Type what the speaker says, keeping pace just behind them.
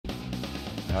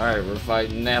Alright, we're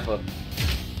fighting Nappa.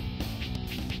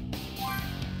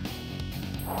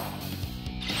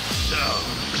 So,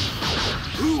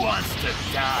 who wants to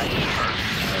die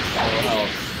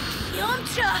first?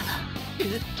 Yamcha!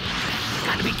 You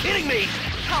gotta be kidding me!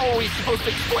 How are we supposed to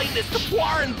explain this to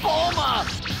Puar and Bulma?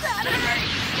 That hurt!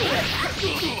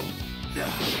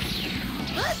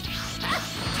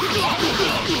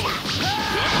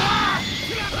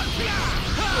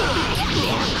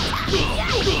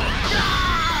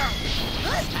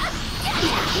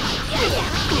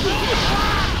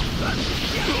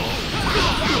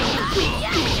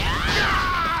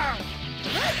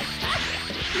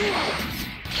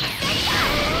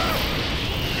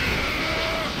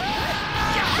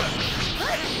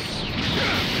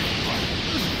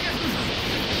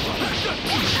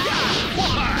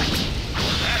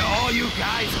 You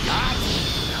guys got?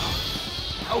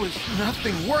 How is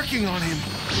nothing working on him?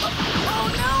 Oh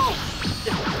no!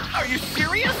 Are you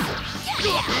serious?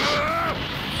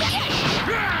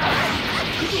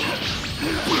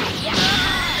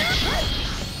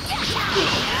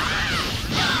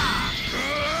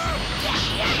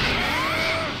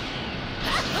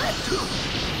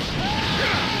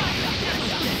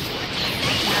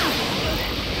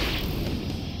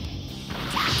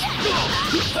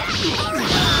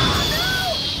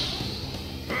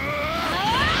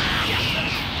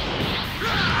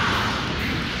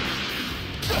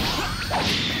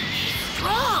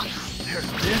 Strong! They're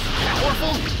this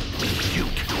powerful?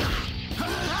 Shoot!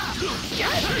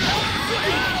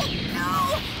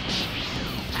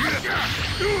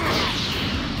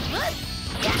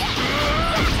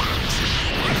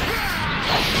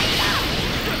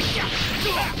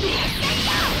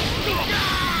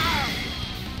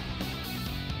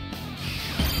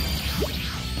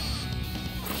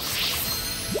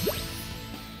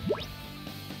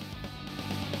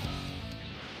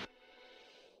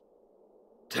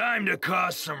 Time to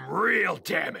cause some real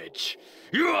damage.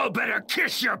 You all better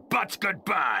kiss your butts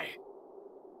goodbye.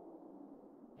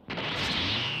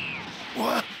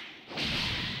 What?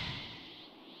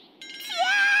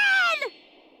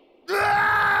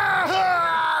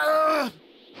 Ah!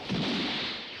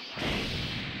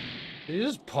 Did you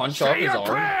just punch off Say his your arm?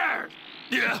 prayer!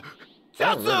 Yeah. Oh,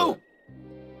 Chaozu! really?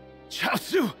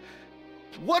 Chaozu!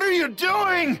 What are you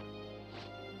doing?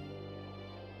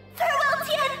 Farewell,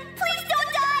 Tien! Please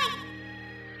don't die!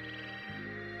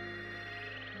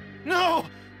 No!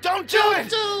 Don't do it!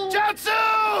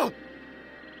 Chaozu!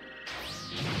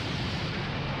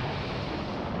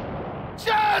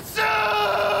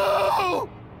 Chaozu!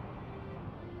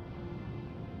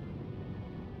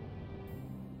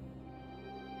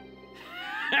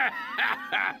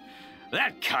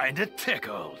 That kinda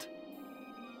tickled.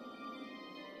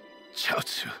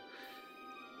 Chaozu,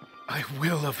 I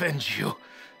will avenge you.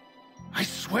 I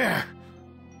swear.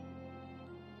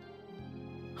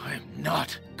 I'm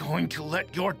not going to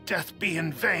let your death be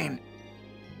in vain.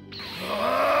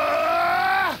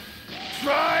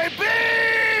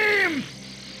 Tri-beam!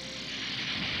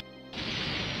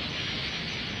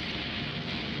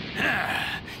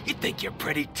 You think you're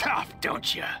pretty tough,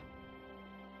 don't you?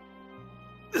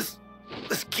 This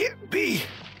can't be.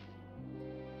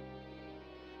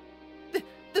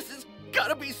 This has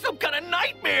gotta be some kind of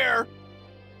nightmare!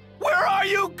 Where are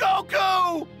you,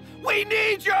 Goku? We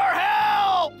need your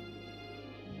help!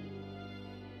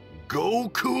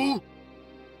 Goku?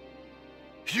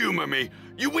 Humor me,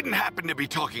 you wouldn't happen to be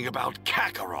talking about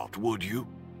Kakarot, would you?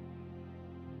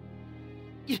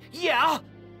 Yeah?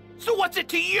 So what's it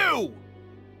to you?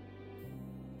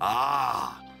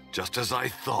 Ah, just as I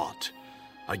thought.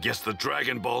 I guess the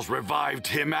Dragon Balls revived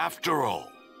him after all.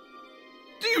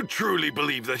 Do you truly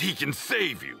believe that he can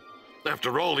save you?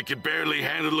 After all, he could barely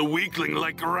handle a weakling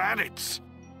like Raditz.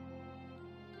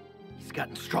 He's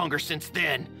gotten stronger since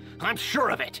then. I'm sure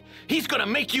of it. He's gonna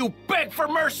make you beg for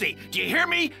mercy. Do you hear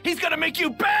me? He's gonna make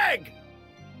you beg!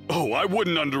 Oh, I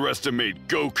wouldn't underestimate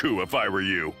Goku if I were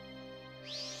you.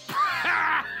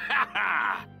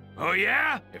 Oh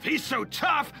yeah? If he's so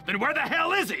tough, then where the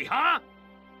hell is he, huh?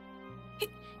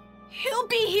 He'll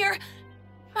be here!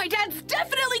 My dad's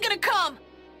definitely gonna come!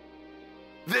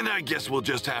 Then I guess we'll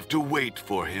just have to wait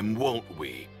for him, won't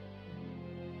we?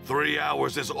 3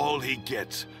 hours is all he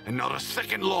gets, and not a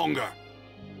second longer.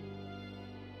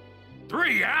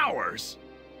 3 hours?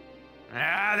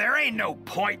 There ain't no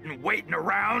point in waiting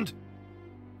around.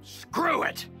 Screw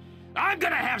it! I'm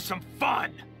gonna have some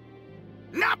fun!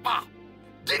 Nappa!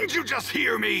 Didn't you just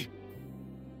hear me?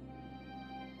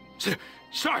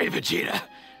 Sorry, Vegeta.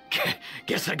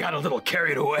 Guess I got a little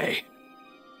carried away.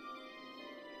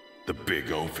 The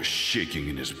big oaf is shaking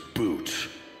in his boot.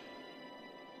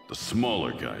 The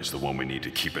smaller guy's the one we need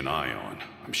to keep an eye on.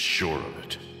 I'm sure of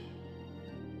it.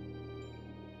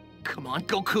 Come on,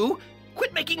 Goku!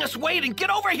 Quit making us wait and get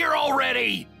over here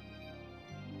already!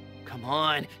 Come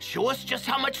on, show us just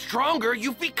how much stronger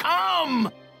you've become!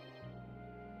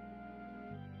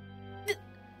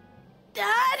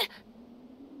 Dad?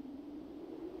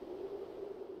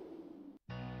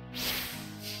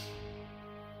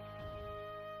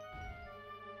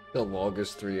 The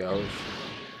longest 3 hours.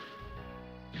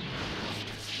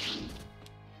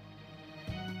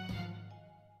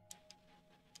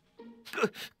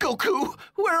 Goku,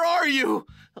 where are you?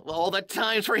 All the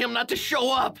times for him not to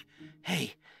show up.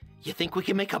 Hey, you think we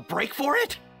can make a break for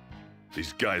it?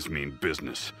 These guys mean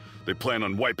business. They plan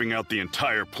on wiping out the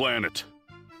entire planet.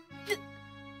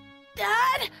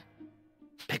 Dad?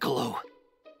 Piccolo,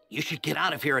 you should get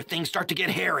out of here if things start to get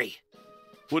hairy.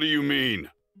 What do you mean?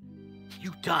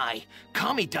 You die,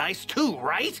 Kami dies too,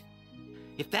 right?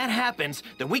 If that happens,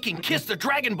 then we can kiss the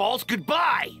Dragon Balls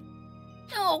goodbye!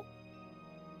 No.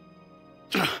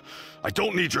 I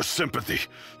don't need your sympathy.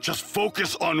 Just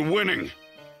focus on winning.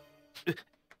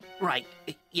 Right,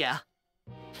 yeah.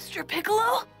 Mr.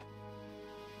 Piccolo?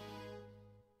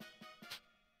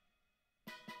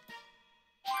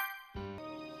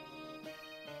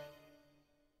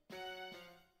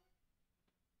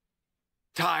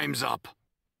 Time's up.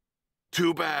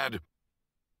 Too bad.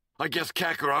 I guess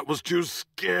Kakarot was too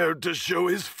scared to show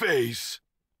his face.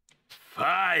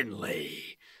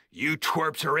 Finally! You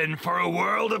twerps are in for a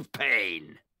world of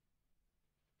pain!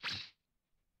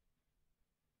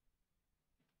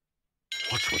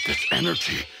 What's with this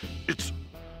energy? It's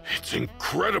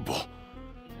incredible.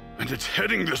 And it's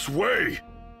heading this way.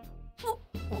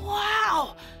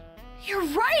 Wow! You're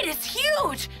right, it's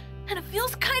huge! And it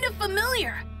feels kind of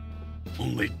familiar.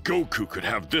 Only Goku could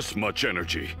have this much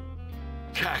energy.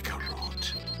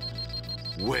 Kakarot.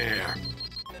 Where?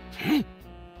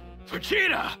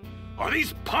 Vegeta! Are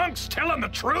these punks telling the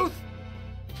truth?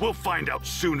 We'll find out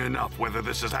soon enough whether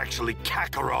this is actually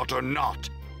Kakarot or not.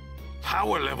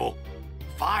 Power level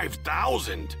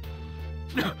 5,000.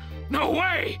 No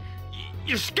way!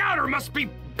 Your scouter must be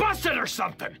busted or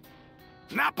something!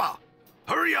 Nappa,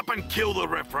 hurry up and kill the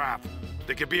riffraff.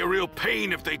 They could be a real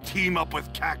pain if they team up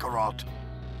with Kakarot.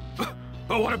 But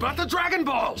what about the Dragon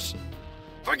Balls?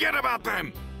 Forget about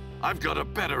them! I've got a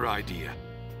better idea.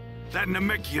 That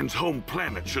Namekian's home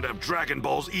planet should have Dragon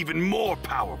Balls even more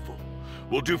powerful.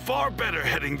 We'll do far better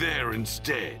heading there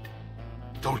instead.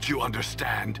 Don't you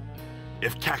understand?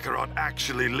 If Kakarot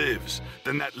actually lives,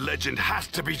 then that legend has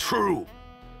to be true.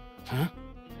 Huh?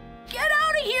 Get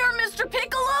out of here, Mr.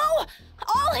 Piccolo!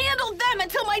 I'll handle them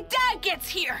until my dad gets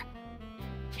here.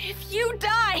 If you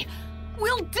die,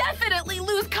 we'll definitely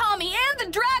lose Kami and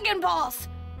the Dragon Balls.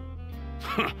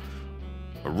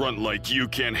 A runt like you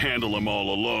can't handle them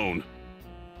all alone.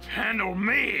 Handle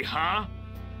me, huh?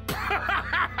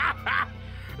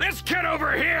 This kid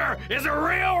over here is a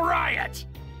real riot!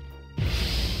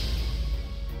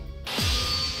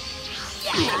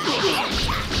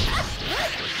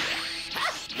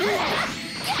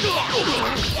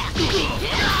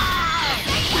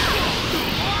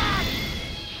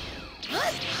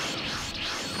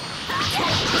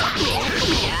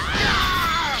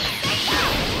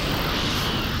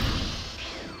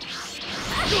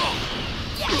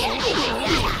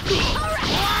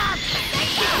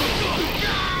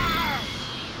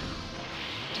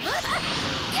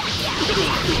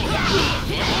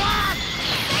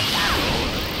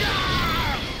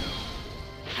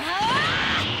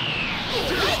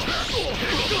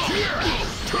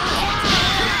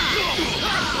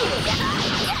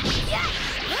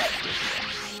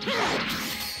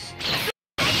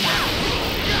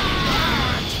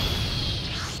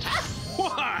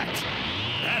 What?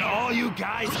 That all you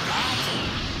guys got?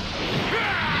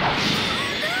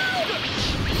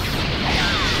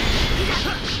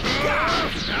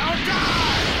 Now die!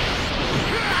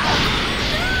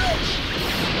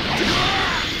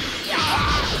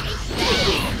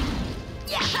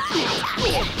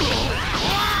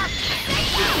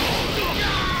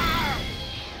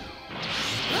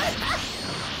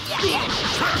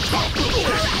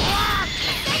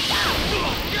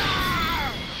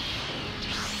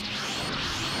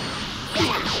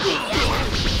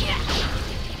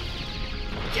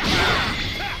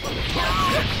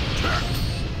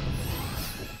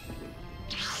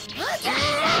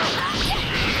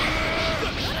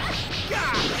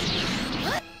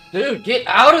 Dude, get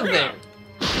out of there!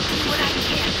 Do what I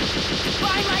can.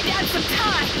 Buy my dad some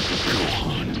time.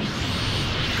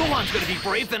 Gohan's gonna be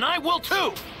brave, then I will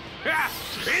too!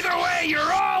 Either way,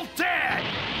 you're all dead!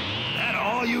 That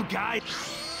all you guys...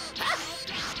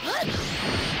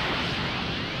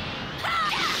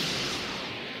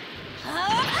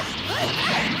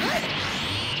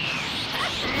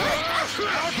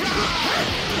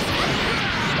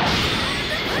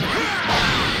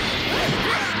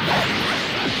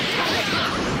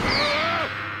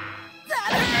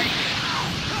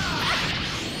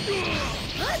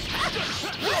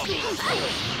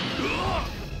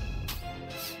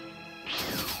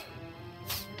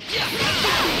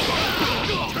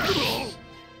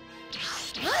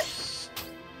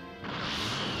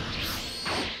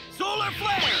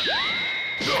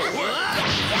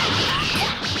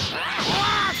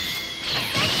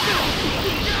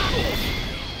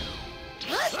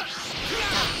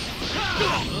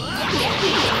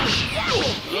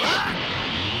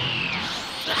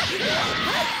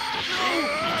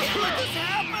 Let this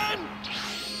happen!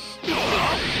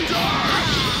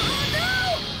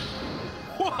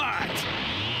 What?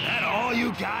 That all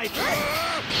you guys?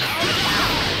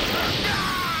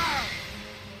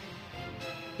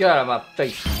 Get out of my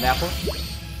face, Nappa.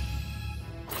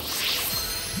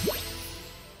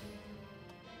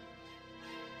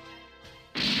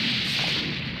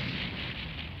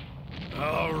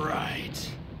 All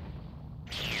right.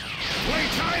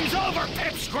 Playtime's over,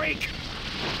 Pipsqueak!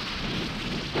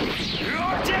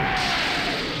 You're dead!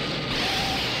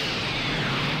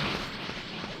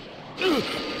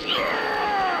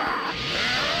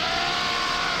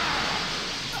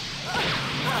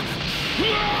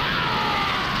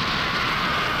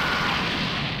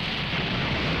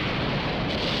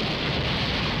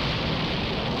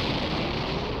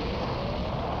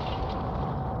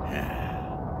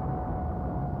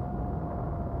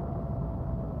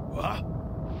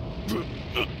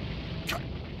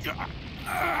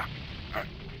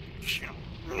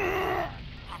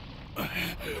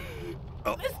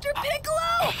 Mr.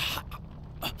 Piccolo!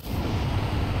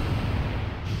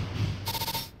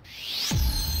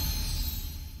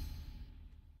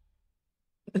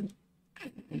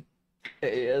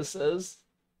 ASS.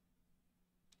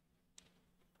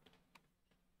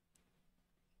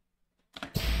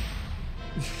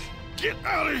 Get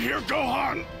out of here,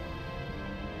 Gohan!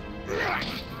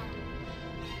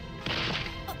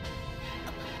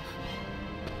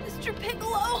 Mr.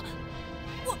 Piccolo?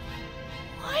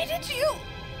 Why did you?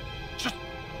 Just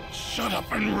shut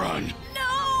up and run. No!